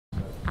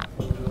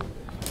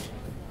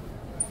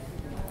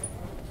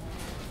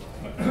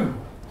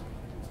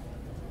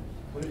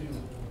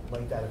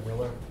that in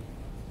Miller?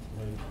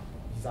 You know,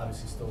 he's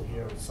obviously still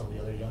here with some of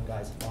the other young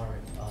guys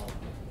aren't.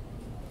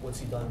 What's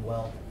he done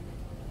well?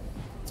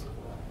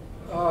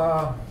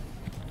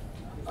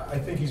 I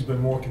think he's been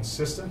more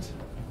consistent.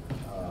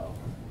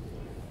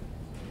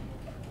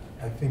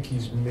 I think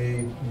he's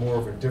made more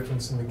of a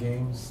difference in the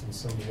games than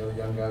some of the other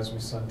young guys we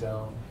sent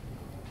down.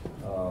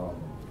 The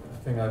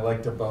thing I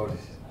liked about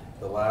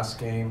the last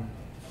game,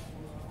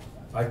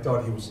 I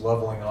thought he was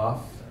leveling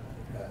off,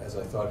 as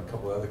I thought a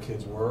couple of other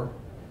kids were,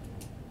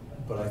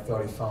 but I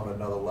thought he found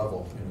another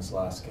level in his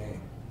last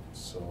game.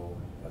 So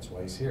that's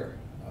why he's here.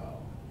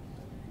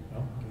 You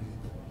know,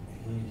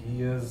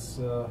 he is,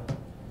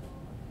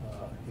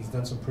 he's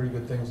done some pretty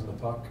good things in the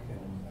puck,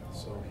 and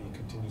so he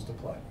continues to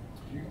play.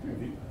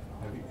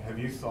 Have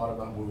you thought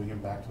about moving him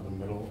back to the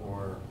middle,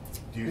 or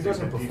do you He think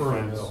doesn't the prefer the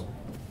defense? middle.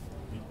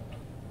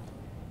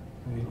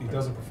 He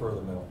doesn't prefer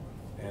the middle.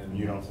 And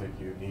you don't think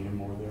you need him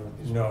more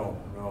there? No,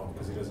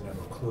 because he doesn't have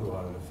a clue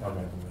how to defend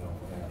in the middle.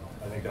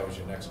 Yeah. I think that was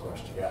your next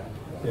question. Yeah.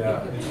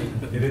 Yeah.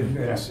 It didn't.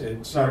 Yeah,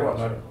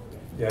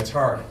 it's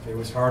hard. It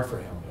was hard for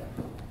him.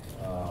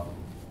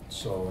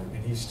 So,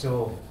 and he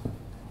still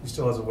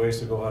has a ways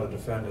to go how to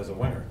defend as a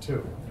winger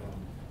too. And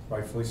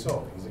rightfully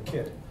so. He's a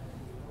kid.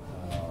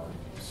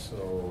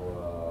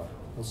 So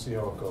we'll see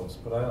how it goes.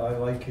 But I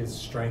like his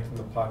strength in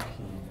the puck.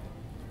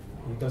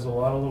 He does a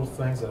lot of little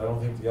things that I don't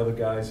think the other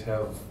guys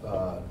have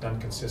done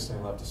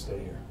consistently enough to stay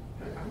here.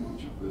 How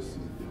much of this is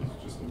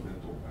just a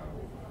mental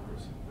battle for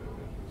Chris?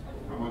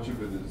 How much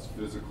of it is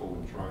physical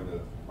and trying to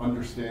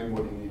understand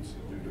what he needs to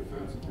do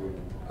defensively?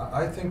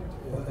 I think,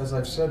 as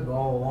I've said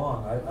all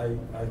along,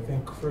 I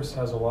think Chris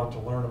has a lot to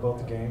learn about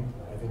the game.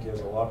 I think he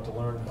has a lot to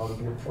learn how to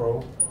be a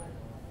pro.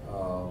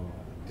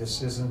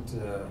 This isn't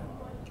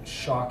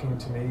shocking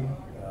to me.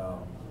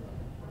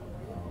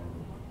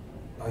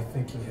 I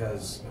think he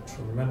has a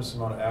tremendous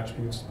amount of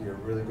attributes to be a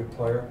really good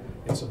player.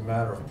 It's a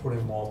matter of putting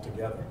them all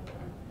together.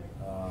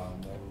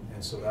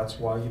 And so that's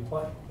why you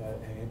play.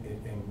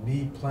 And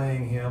me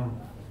playing him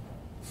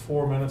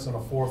 4 minutes on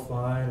a fourth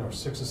line or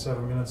 6 or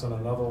 7 minutes on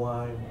another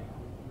line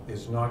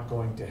is not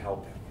going to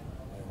help him.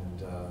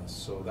 And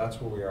so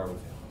that's where we are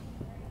with him.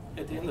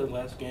 At the end of the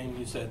last game,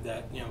 you said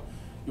that you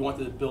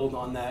wanted to build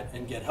on that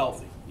and get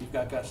healthy. You've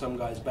got some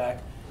guys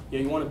back.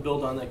 You want to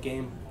build on that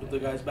game with the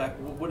guys back.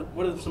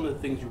 What are some of the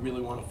things you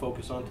really want to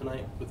focus on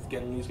tonight with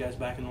getting these guys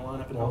back in the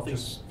lineup and healthy?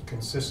 Just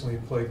consistently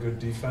play good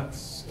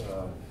defense.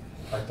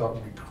 I thought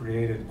we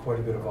created quite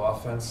a bit of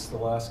offense the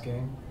last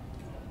game.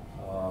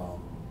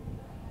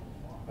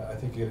 I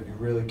think you got to be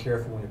really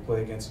careful when you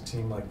play against a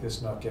team like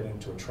this, not get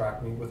into a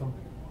track meet with them.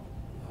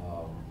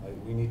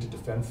 We need to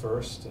defend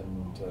first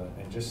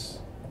and just,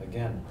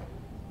 again,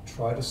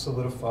 try to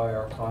solidify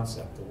our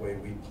concept, the way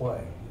we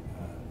play.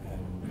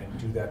 And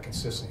do that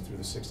consistently through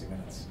the 60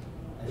 minutes.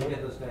 As you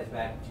get those guys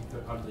back, do you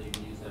feel comfortable you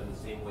can use them the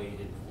same way you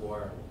did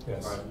before,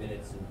 as far as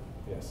minutes?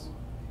 Yes.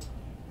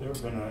 There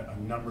have been a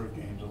number of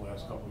games the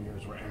last couple of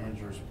years where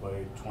Emmeringer's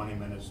played 20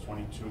 minutes,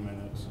 22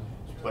 minutes,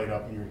 he's played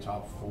up in your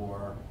top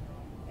 4,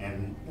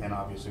 and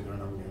obviously there are a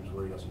number of games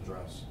where he doesn't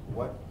dress.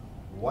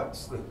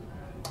 What's the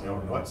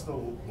what's the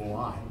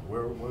line?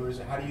 Where is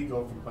it? How do you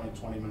go from playing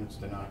 20 minutes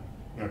to not,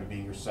 to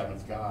being your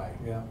 7th guy?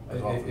 Yeah,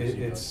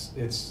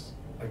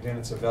 Again,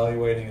 it's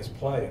evaluating his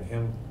play and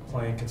him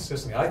playing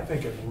consistently. I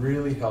think it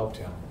really helped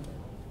him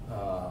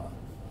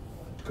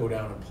go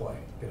down and play,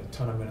 get a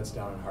ton of minutes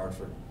down in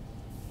Hartford.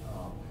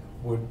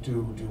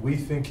 Do we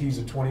think he's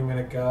a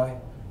 20-minute guy?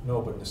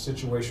 No, but in the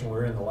situation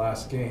we're in the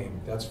last game,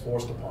 that's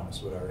forced upon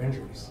us with our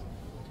injuries.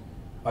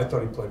 I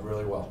thought he played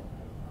really well.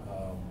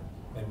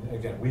 And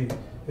again,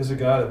 here's a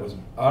guy that was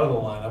out of the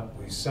lineup.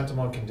 We sent him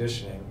on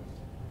conditioning.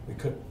 We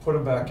could put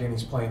him back in.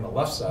 He's playing the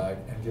left side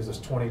and gives us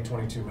 20,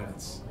 22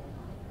 minutes.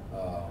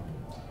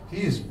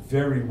 He is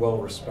very well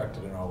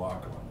respected in our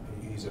locker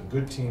room. He's a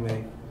good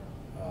teammate,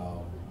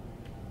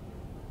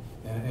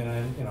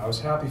 and I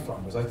was happy for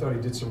him because I thought he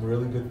did some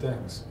really good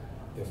things.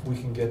 If we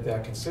can get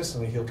that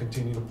consistently, he'll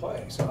continue to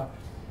play. So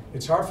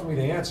it's hard for me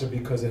to answer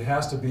because it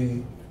has to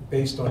be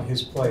based on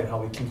his play and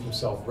how he keeps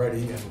himself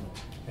ready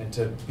and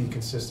to be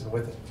consistent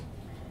with it.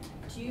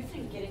 Do you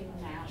think getting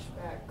Nash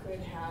back could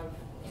have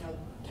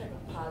type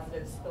of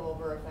positive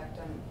spillover effect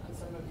on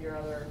some of your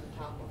other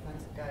top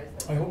offensive guys?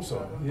 I hope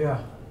so.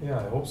 Yeah,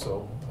 I hope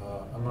so.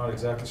 I'm not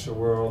exactly sure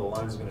where all the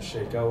lines are going to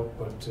shake out,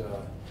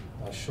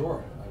 but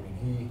sure.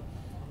 I mean,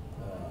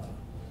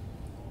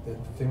 the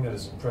thing that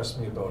has impressed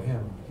me about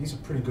him, he's a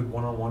pretty good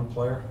one-on-one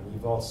player.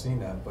 We've all seen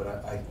that, but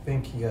I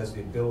think he has the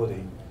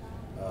ability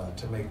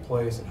to make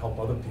plays and help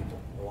other people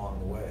along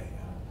the way.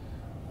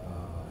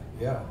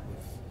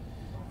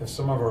 If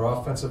some of our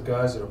offensive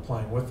guys that are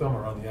playing with them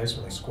are on the ice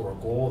when they score a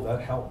goal, that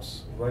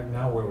helps. Right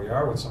now, where we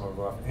are with some of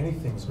our,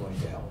 anything's going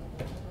to help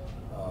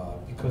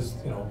because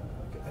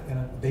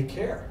and they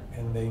care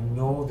and they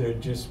know we're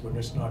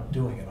just not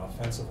doing it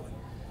offensively.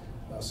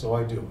 So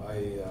I do.